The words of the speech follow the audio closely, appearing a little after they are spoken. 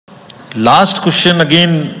Last question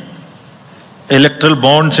again, electoral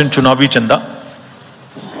bonds and chunavi chanda.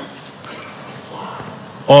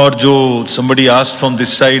 Or jo somebody asked from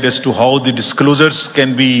this side as to how the disclosures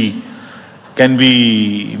can be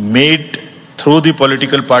made through the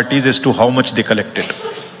political parties as to how much they collected.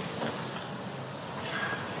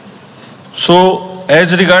 So,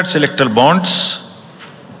 as regards electoral bonds,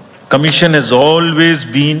 Commission has always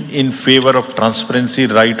been in favor of transparency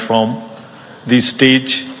right from the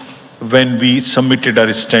stage when we submitted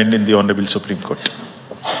our stand in the Honorable Supreme Court.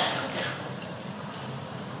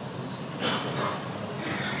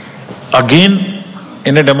 Again,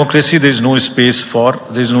 in a democracy, there is no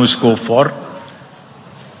scope for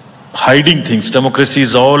hiding things. Democracy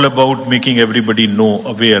is all about making everybody know,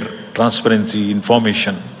 aware, transparency,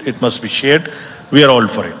 information. It must be shared. We are all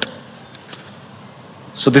for it.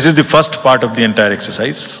 So this is the first part of the entire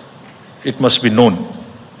exercise. It must be known.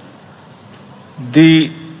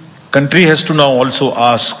 The country has to now also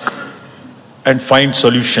ask and find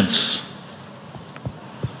solutions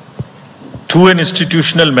to an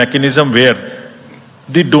institutional mechanism where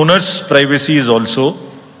the donor's privacy is also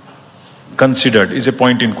considered, is a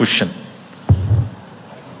point in question.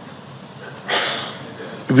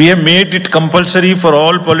 We have made it compulsory for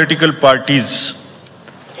all political parties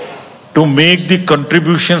to make the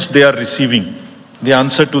contributions they are receiving. The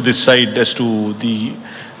answer to this side as to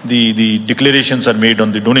the declarations are made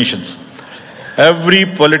on the donations. Every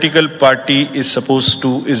political party is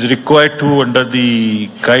required to, under the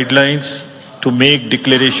guidelines, to make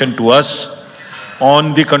declaration to us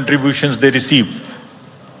on the contributions they receive.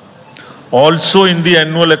 Also in the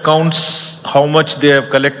annual accounts, how much they have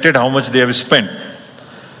collected, how much they have spent.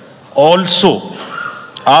 Also,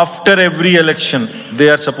 after every election, they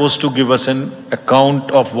are supposed to give us an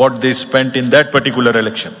account of what they spent in that particular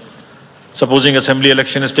election. Supposing assembly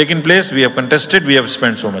election has taken place, we have contested, we have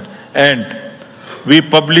spent so much. And we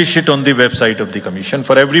publish it on the website of the Commission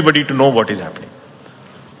for everybody to know what is happening.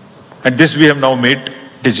 And this we have now made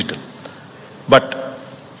digital. But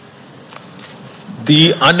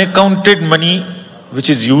the unaccounted money which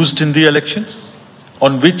is used in the elections,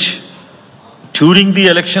 on which during the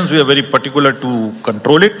elections we are very particular to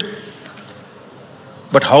control it.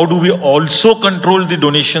 But how do we also control the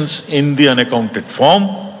donations in the unaccounted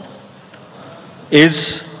form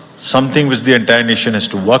is something which the entire nation has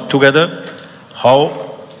to work together.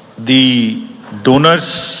 How the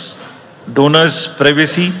donor's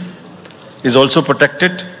privacy is also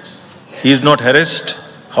protected. He is not harassed.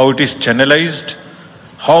 How it is channelized.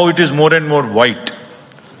 How it is more and more white.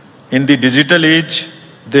 In the digital age,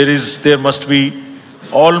 there must be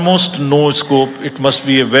almost no scope. It must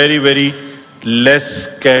be a very, very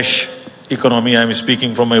less cash economy. I am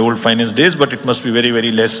speaking from my old finance days, but it must be very,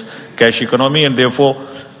 very less cash economy, and therefore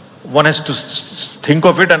one has to think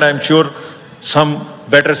of it, and I am sure some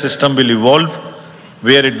better system will evolve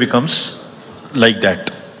where it becomes like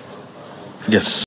that. Yes.